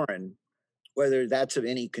Elizabeth Warren whether that's of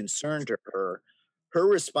any concern to her, her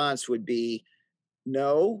response would be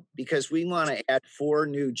no, because we want to add 4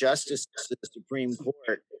 new justices to the Supreme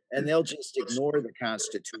Court, and they'll just ignore the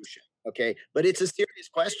Constitution. Okay, but it's a serious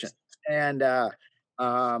question, and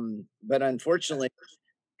but unfortunately,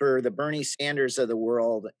 for the Bernie Sanders of the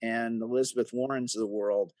world and Elizabeth Warrens of the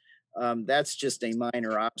world, that's just a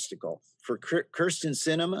minor obstacle. For Kirsten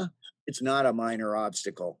Sinema, it's not a minor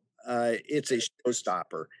obstacle. It's a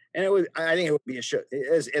showstopper, and I think it would be a show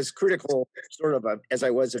as critical, sort of as I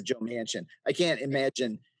was of Joe Manchin. I can't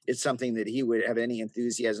imagine it's something that he would have any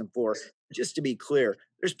enthusiasm for. Just to be clear,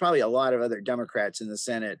 there's probably a lot of other Democrats in the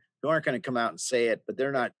Senate who aren't going to come out and say it, but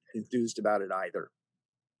they're not enthused about it either.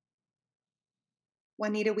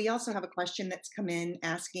 Juanita, we also have a question that's come in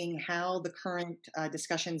asking how the current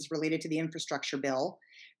discussions related to the infrastructure bill,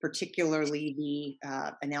 particularly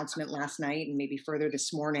the announcement last night and maybe further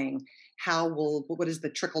this morning, what is the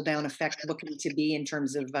trickle down effect looking to be in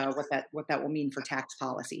terms of what that will mean for tax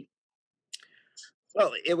policy?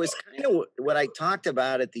 Well, it was kind of what I talked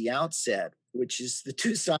about at the outset, which is the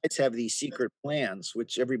two sides have these secret plans,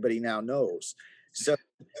 which everybody now knows. So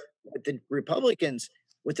the Republicans,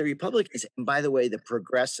 and by the way, the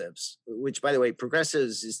progressives, which by the way,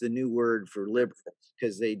 progressives is the new word for liberals,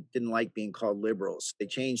 because they didn't like being called liberals. They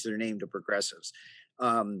changed their name to progressives.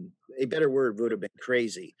 A better word would have been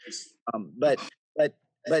crazy. But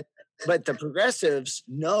the progressives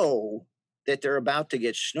know that they're about to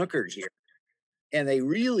get snookered here. And they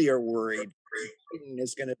really are worried Biden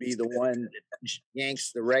is going to be the one that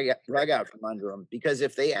yanks the rug out from under them. Because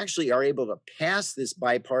if they actually are able to pass this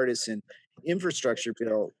bipartisan infrastructure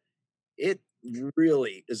bill, it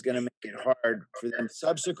really is going to make it hard for them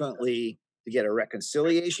subsequently to get a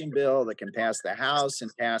reconciliation bill that can pass the House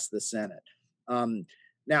and pass the Senate.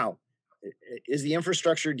 Now, is the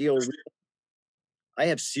infrastructure deal real? I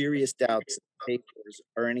have serious doubts that the papers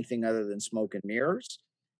are anything other than smoke and mirrors.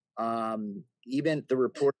 Even the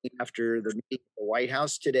reporting after the meeting at the White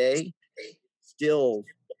House today, still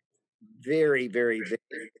very, very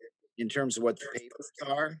vague in terms of what the papers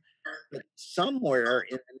are. But somewhere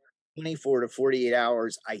in the 24 to 48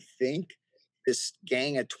 hours, I think this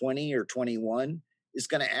gang of 20 or 21 is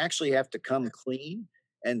going to actually have to come clean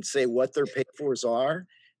and say what their pay-fors are.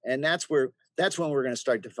 And that's when we're going to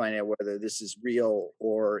start to find out whether this is real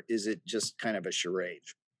or is it just kind of a charade.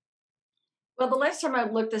 Well, the last time I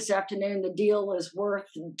looked this afternoon, the deal is worth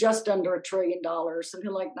just under $1 trillion,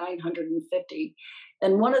 something like 950.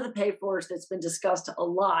 And one of the pay-fors that's been discussed a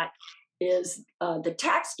lot is the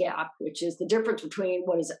tax gap, which is the difference between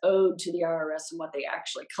what is owed to the IRS and what they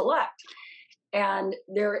actually collect. And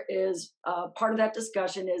there is part of that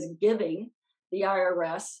discussion is giving the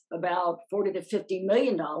IRS about $40 to $50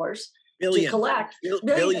 million to collect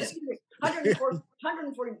billions.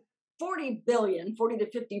 40 to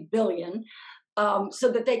 50 billion,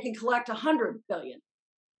 so that they can collect 100 billion.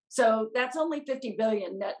 So that's only 50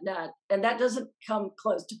 billion net, and that doesn't come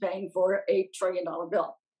close to paying for a $1 trillion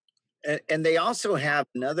bill. And they also have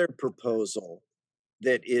another proposal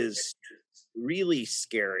that is really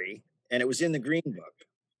scary, and it was in the Green Book.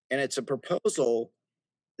 And it's a proposal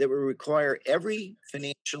that would require every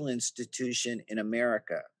financial institution in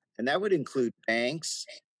America, and that would include banks,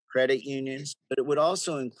 credit unions, but it would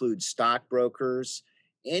also include stockbrokers,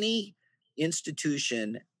 any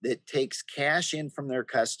institution that takes cash in from their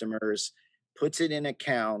customers, puts it in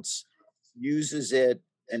accounts, uses it,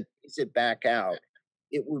 and pays it back out.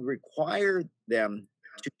 It would require them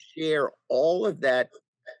to share all of that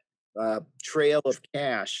trail of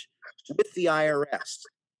cash with the IRS.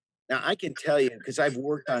 Now, I can tell you, because I've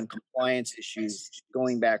worked on compliance issues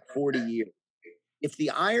going back 40 years, if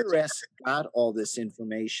the IRS got all this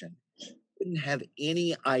information, they wouldn't have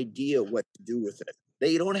any idea what to do with it.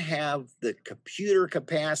 They don't have the computer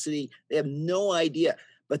capacity. They have no idea.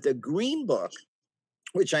 But the Green Book,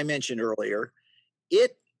 which I mentioned earlier,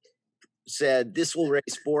 it said this will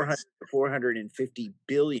raise 400 to 450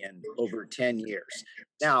 billion over 10 years.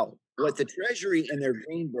 Now, what the Treasury in their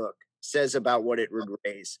Green Book says about what it would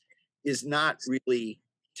raise is not really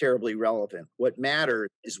terribly relevant. What matters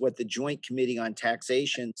is what the Joint Committee on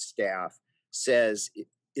Taxation staff says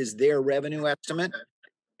is their revenue estimate,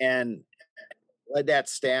 and led that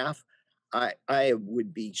staff, I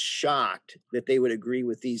would be shocked that they would agree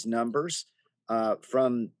with these numbers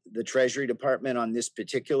from the Treasury Department on this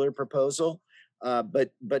particular proposal.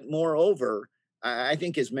 But moreover, I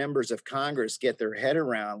think as members of Congress get their head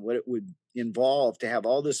around what it would involve to have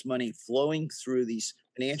all this money flowing through these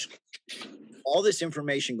financial, all this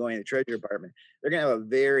information going to the Treasury Department, they're going to have a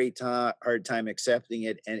very hard time accepting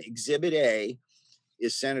it. And Exhibit A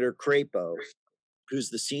is Senator Crapo, who's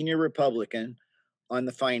the senior Republican on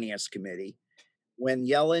the Finance Committee. When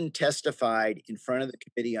Yellen testified in front of the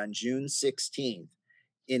committee on June 16th,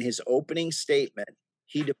 in his opening statement,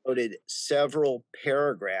 he devoted several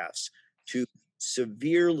paragraphs to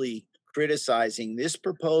severely criticizing this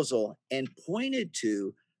proposal and pointed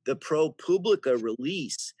to the ProPublica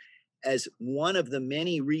release as one of the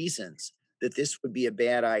many reasons that this would be a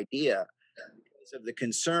bad idea, because of the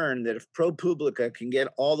concern that if ProPublica can get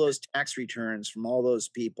all those tax returns from all those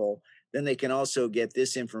people, then they can also get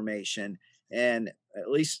this information. And at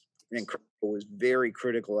least was very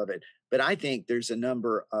critical of it. But I think there's a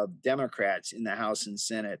number of Democrats in the House and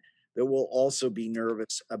Senate that will also be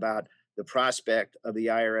nervous about the prospect of the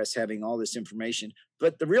IRS having all this information.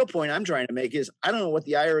 But the real point I'm trying to make is I don't know what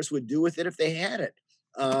the IRS would do with it if they had it.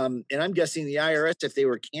 And I'm guessing the IRS, if they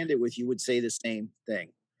were candid with you, would say the same thing.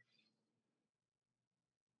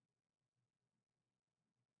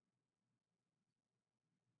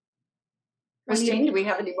 Christine, do we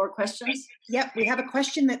have any more questions? Yep, we have a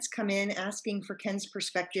question that's come in asking for Ken's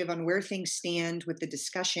perspective on where things stand with the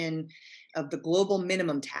discussion of the global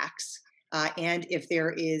minimum tax, and if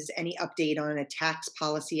there is any update on a tax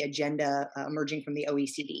policy agenda emerging from the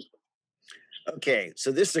OECD. Okay,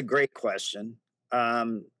 so this is a great question.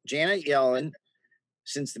 Janet Yellen,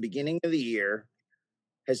 since the beginning of the year,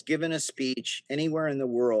 has given a speech anywhere in the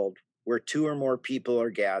world where 2 or more people are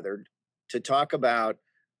gathered to talk about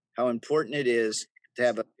how important it is to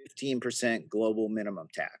have a 15% global minimum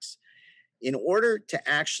tax. In order to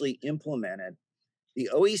actually implement it, the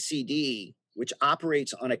OECD, which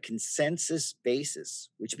operates on a consensus basis,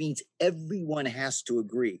 which means everyone has to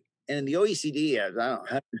agree. And in the OECD, I don't know,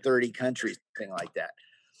 130 countries, something like that.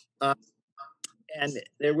 And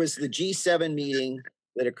there was the G7 meeting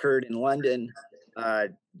that occurred in London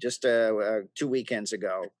just 2 weekends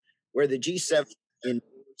ago, where the G7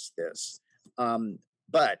 endorsed this.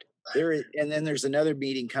 But and then there's another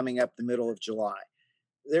meeting coming up the middle of July.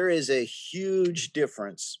 There is a huge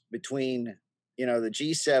difference between, the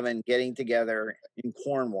G7 getting together in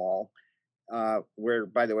Cornwall, where,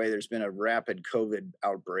 by the way, there's been a rapid COVID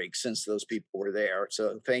outbreak since those people were there.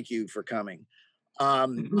 So thank you for coming.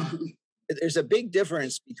 There's a big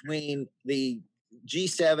difference between the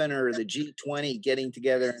G7 or the G20 getting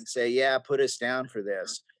together and say, yeah, put us down for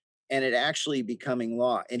this, and it actually becoming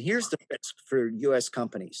law. And here's the risk for U.S.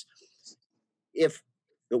 companies. If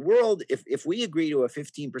we agree to a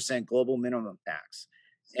 15% global minimum tax,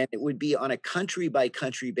 and it would be on a country by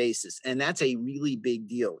country basis, and that's a really big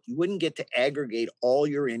deal. You wouldn't get to aggregate all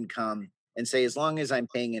your income and say, as long as I'm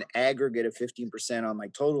paying an aggregate of 15% on my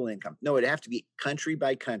total income. No, it'd have to be country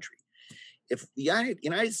by country. If the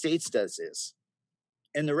United States does this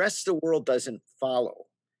and the rest of the world doesn't follow,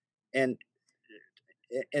 and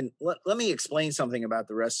let me explain something about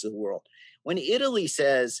the rest of the world. When Italy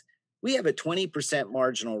says we have a 20%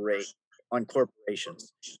 marginal rate on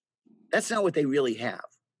corporations, that's not what they really have.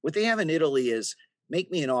 What they have in Italy is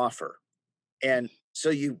make me an offer. And so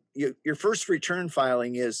your first return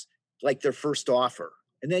filing is like their first offer.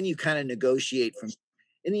 And then you kind of negotiate from.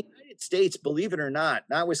 In the United States, believe it or not,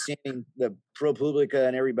 notwithstanding the ProPublica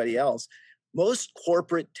and everybody else, most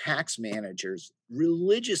corporate tax managers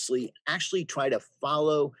religiously actually try to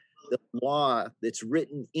follow the law that's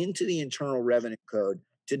written into the Internal Revenue Code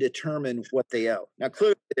to determine what they owe. Now,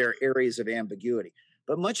 clearly, there are areas of ambiguity,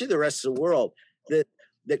 but much of the rest of the world,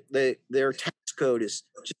 their tax code is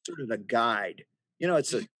just sort of a guide. It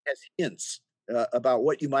has hints about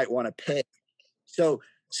what you might want to pay. So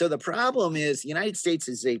the problem is the United States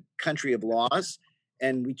is a country of laws,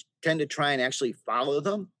 and we tend to try and actually follow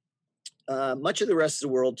them. Much of the rest of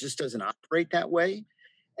the world just doesn't operate that way.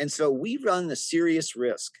 And so we run the serious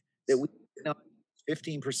risk that we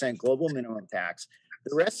 15% global minimum tax.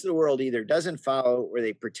 The rest of the world either doesn't follow or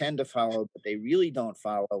they pretend to follow, but they really don't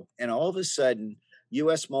follow. And all of a sudden,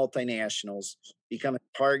 U.S. multinationals become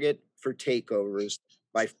a target for takeovers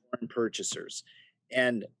by foreign purchasers.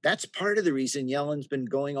 And that's part of the reason Yellen's been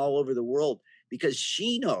going all over the world, because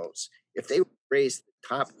she knows if they raise the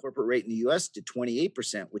top corporate rate in the U.S. to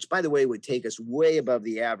 28%, which, by the way, would take us way above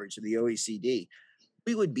the average of the OECD,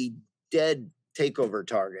 we would be dead takeover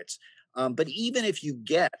targets. But even if you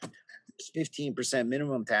get 15%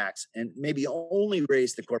 minimum tax and maybe only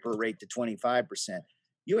raise the corporate rate to 25%,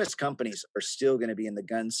 U.S. companies are still going to be in the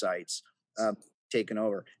gun sights taken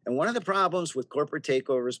over. And one of the problems with corporate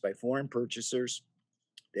takeovers by foreign purchasers,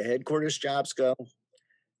 the headquarters jobs go,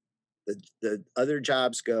 the other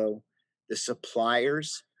jobs go, the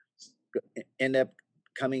suppliers end up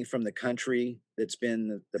coming from the country that's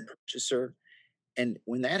been the purchaser. And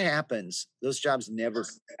when that happens, those jobs never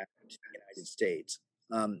come back to the United States.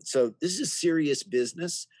 So this is serious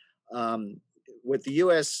business. What the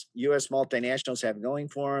U.S. multinationals have going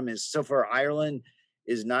for them is, so far, Ireland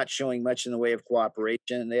is not showing much in the way of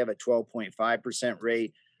cooperation. They have a 12.5%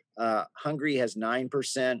 rate. Hungary has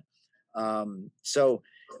 9%. So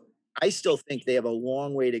I still think they have a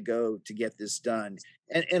long way to go to get this done.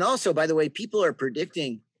 And also, by the way, people are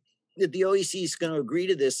predicting that the OECD is going to agree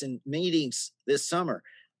to this in meetings this summer.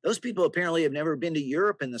 Those people apparently have never been to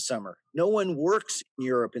Europe in the summer. No one works in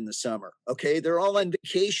Europe in the summer. Okay, they're all on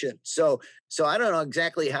vacation. So I don't know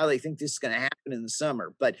exactly how they think this is going to happen in the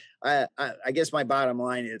summer. But I guess my bottom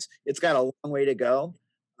line is it's got a long way to go.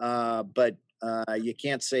 But you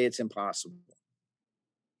can't say it's impossible.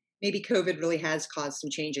 Maybe COVID really has caused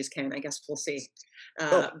some changes, Ken. I guess we'll see.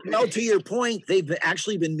 Well, to your point, they've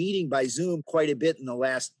actually been meeting by Zoom quite a bit in the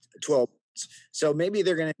last 12 months. So maybe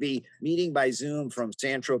they're going to be meeting by Zoom from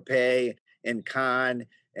Saint-Tropez and Cannes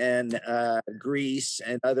and Greece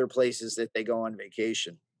and other places that they go on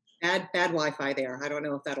vacation. Bad Wi-Fi there. I don't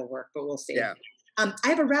know if that'll work, but we'll see. Yeah. I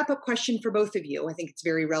have a wrap-up question for both of you. I think it's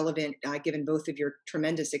very relevant, given both of your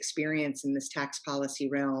tremendous experience in this tax policy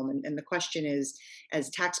realm. And the question is,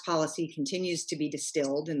 as tax policy continues to be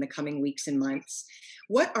distilled in the coming weeks and months,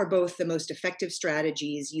 what are both the most effective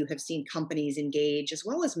strategies you have seen companies engage, as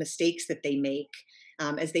well as mistakes that they make,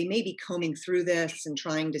 as they may be combing through this and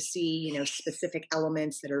trying to see, specific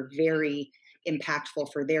elements that are very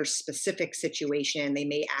impactful for their specific situation? They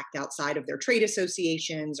may act outside of their trade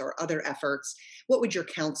associations or other efforts. What would your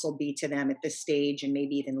counsel be to them at this stage and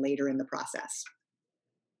maybe even later in the process?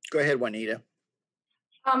 Go ahead, Juanita.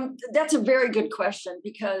 That's a very good question,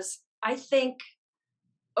 because I think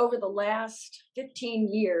over the last 15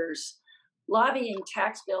 years, lobbying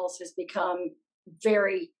tax bills has become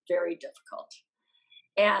very, very difficult.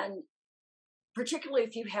 And particularly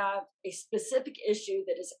if you have a specific issue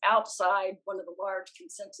that is outside one of the large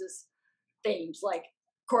consensus themes, like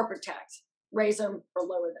corporate tax, raise them or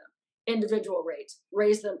lower them, individual rates,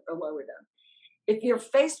 raise them or lower them. If you're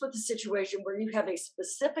faced with a situation where you have a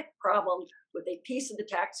specific problem with a piece of the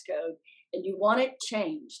tax code and you want it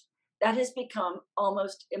changed, that has become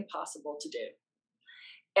almost impossible to do.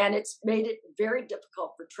 And it's made it very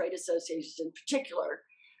difficult for trade associations in particular.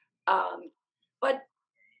 But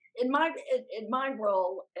in my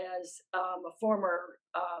role as a former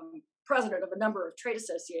president of a number of trade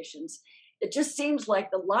associations, it just seems like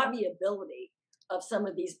the lobbyability of some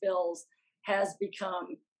of these bills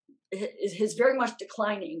is very much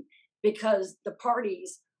declining, because the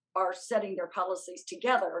parties are setting their policies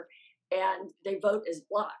together and they vote as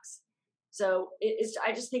blocks. So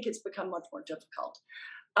I just think it's become much more difficult.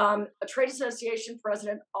 A trade association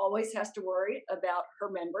president always has to worry about her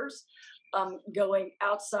members going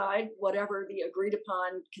outside whatever the agreed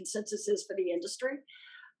upon consensus is for the industry.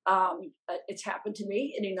 It's happened to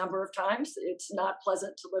me any number of times. It's not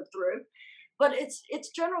pleasant to live through, but it's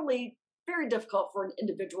generally very difficult for an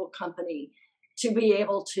individual company to be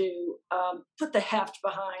able to put the heft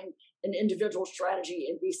behind an individual strategy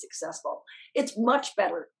and be successful. It's much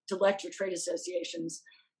better to let your trade associations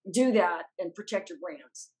do that and protect your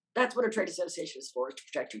brands. That's what a trade association is for, is to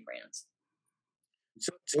protect your brands.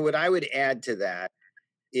 So what I would add to that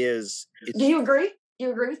is, do you agree? Do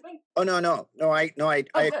you agree with me? Oh, no.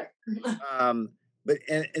 But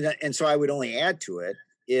so I would only add to it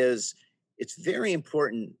is, it's very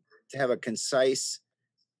important to have a concise,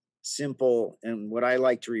 simple, and what I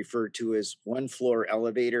like to refer to as one floor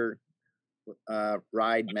elevator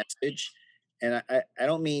ride message. And I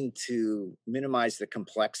don't mean to minimize the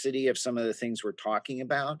complexity of some of the things we're talking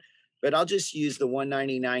about, but I'll just use the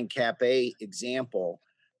 199 Cap A example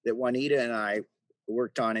that Juanita and I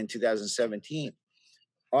worked on in 2017.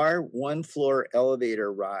 Our one floor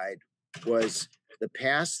elevator ride was the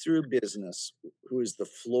pass-through business, who is the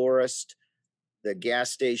florist, the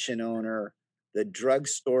gas station owner, the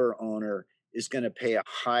drugstore owner, is going to pay a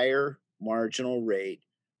higher marginal rate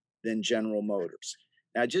than General Motors.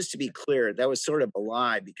 Now, just to be clear, that was sort of a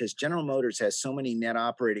lie, because General Motors has so many net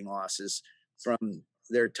operating losses from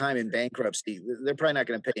their time in bankruptcy. They're probably not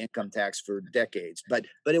going to pay income tax for decades. But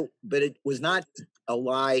it was not a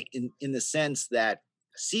lie in the sense that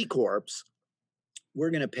C Corps were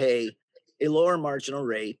going to pay a lower marginal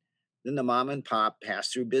rate than the mom and pop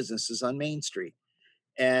pass-through businesses on Main Street.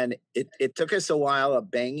 And it took us a while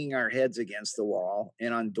of banging our heads against the wall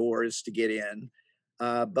and on doors to get in,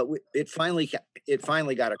 but it finally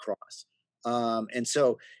got across. And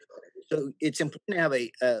so it's important to have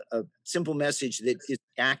a simple message that is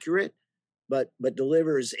accurate, but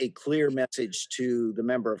delivers a clear message to the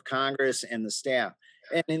member of Congress and the staff.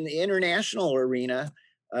 And in the international arena,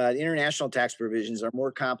 the international tax provisions are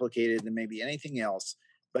more complicated than maybe anything else.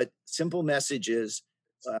 But simple messages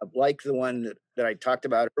like the one that I talked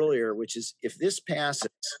about earlier, which is if this passes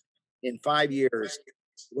in 5 years,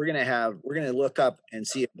 we're going to look up and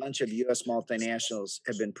see a bunch of U.S. multinationals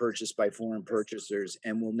have been purchased by foreign purchasers,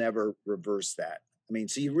 and we'll never reverse that. I mean,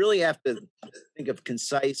 so you really have to think of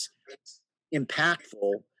concise,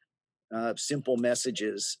 impactful, simple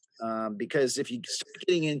messages, because if you start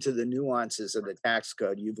getting into the nuances of the tax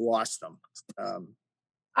code, you've lost them.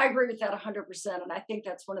 I agree with that 100%. And I think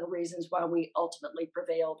that's one of the reasons why we ultimately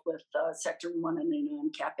prevailed with Sector 1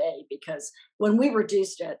 and Cap A, because when we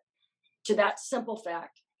reduced it to that simple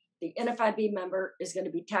fact, the NFIB member is going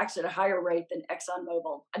to be taxed at a higher rate than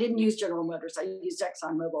ExxonMobil. I didn't use General Motors. I used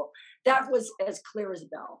ExxonMobil. That was as clear as a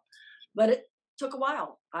bell. But it took a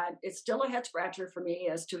while. It's still a head scratcher for me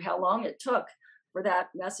as to how long it took for that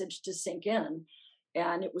message to sink in.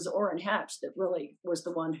 And it was Orrin Hatch that really was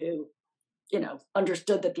the one who,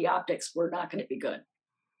 understood that the optics were not going to be good.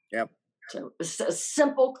 Yep. So a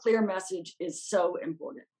simple, clear message is so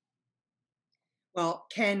important. Well,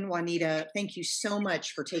 Ken, Juanita, thank you so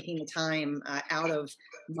much for taking the time out of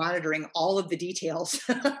monitoring all of the details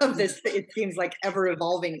of this, it seems like ever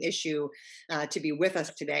evolving issue to be with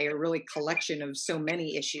us today, a really collection of so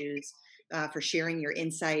many issues. For sharing your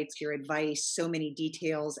insights, your advice, so many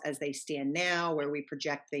details as they stand now, where we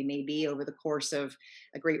project they may be over the course of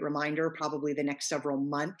a great reminder, probably the next several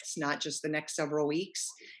months, not just the next several weeks,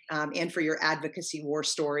 and for your advocacy war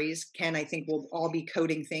stories. Ken, I think we'll all be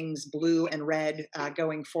coding things blue and red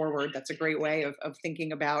going forward. That's a great way of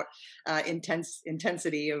thinking about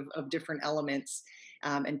intensity of different elements.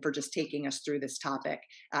 And for just taking us through this topic.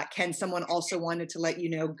 Ken, someone also wanted to let you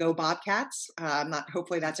know, go Bobcats.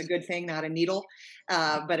 Hopefully that's a good thing, not a needle,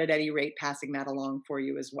 but at any rate, passing that along for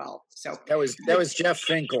you as well. So that was Jeff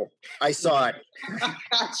Finkel. I saw it.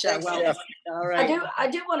 Gotcha. Thanks, well, Jeff. All right. I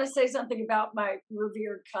do want to say something about my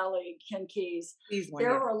revered colleague, Ken Kies. There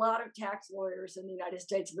are a lot of tax lawyers in the United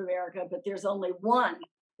States of America, but there's only one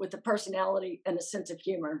with a personality and a sense of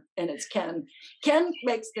humor, and it's Ken. Ken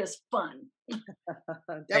makes this fun.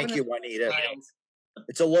 Thank you, Juanita.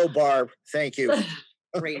 It's a low bar. Thank you.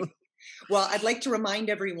 Great. Well, I'd like to remind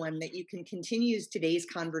everyone that you can continue today's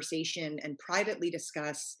conversation and privately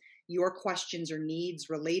discuss your questions or needs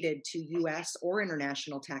related to U.S. or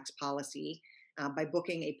international tax policy by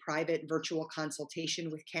booking a private virtual consultation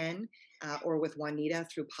with Ken or with Juanita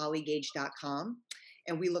through Poligage.com.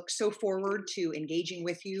 And we look so forward to engaging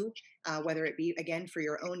with you, whether it be, again, for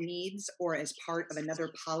your own needs or as part of another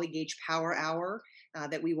Poligage Power Hour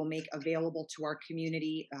that we will make available to our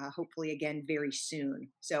community, hopefully, again, very soon.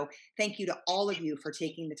 So thank you to all of you for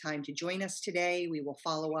taking the time to join us today. We will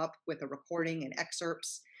follow up with a recording and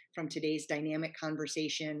excerpts from today's dynamic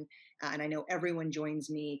conversation. And I know everyone joins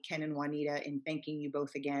me, Ken and Juanita, in thanking you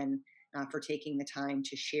both again for taking the time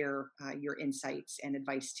to share your insights and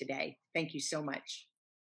advice today. Thank you so much.